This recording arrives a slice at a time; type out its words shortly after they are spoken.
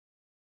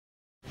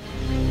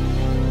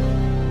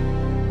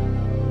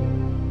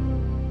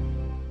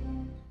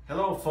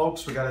Hello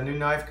folks, we got a new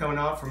knife coming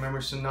out from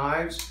Emerson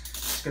Knives.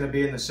 It's going to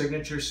be in the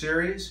Signature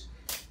Series.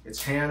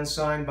 It's hand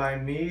signed by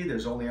me.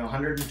 There's only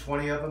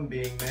 120 of them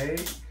being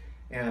made.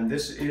 And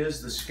this is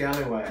the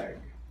Scalawag.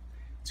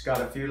 It's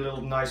got a few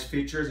little nice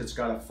features. It's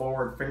got a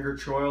forward finger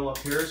choil up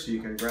here so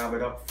you can grab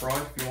it up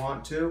front if you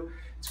want to.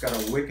 It's got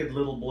a wicked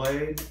little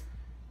blade.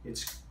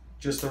 It's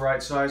just the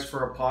right size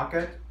for a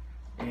pocket.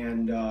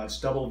 And it's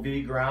double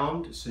V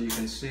ground, so you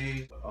can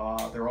see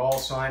they're all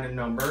signed and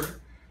numbered.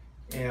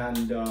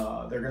 And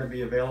they're going to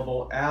be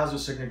available as a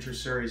Signature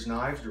Series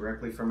knives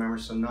directly from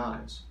Emerson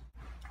Knives.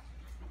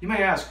 You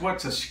may ask,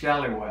 what's a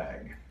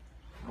scalawag?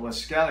 Well, a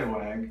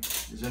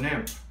scalawag is an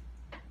imp,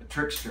 a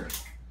trickster,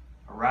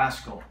 a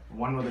rascal,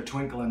 one with a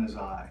twinkle in his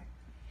eye.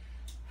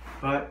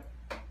 But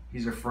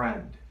he's a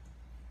friend,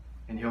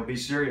 and he'll be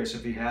serious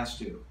if he has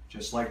to,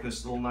 just like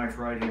this little knife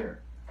right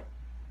here.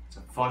 It's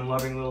a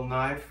fun-loving little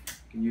knife.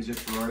 You can use it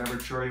for whatever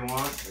chore you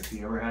want. If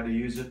you ever had to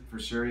use it for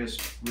serious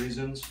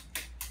reasons,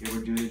 it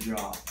would do the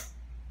job.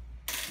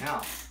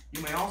 Now,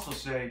 you may also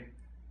say,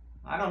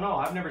 I don't know,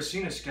 I've never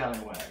seen a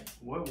scalawag.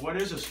 What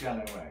is a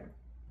scalawag?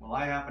 Well,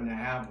 I happen to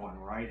have one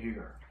right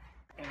here.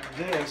 And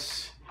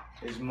this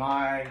is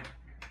my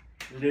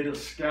little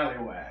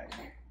scalawag.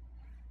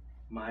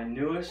 My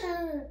newest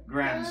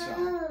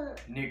grandson,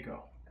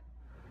 Nico.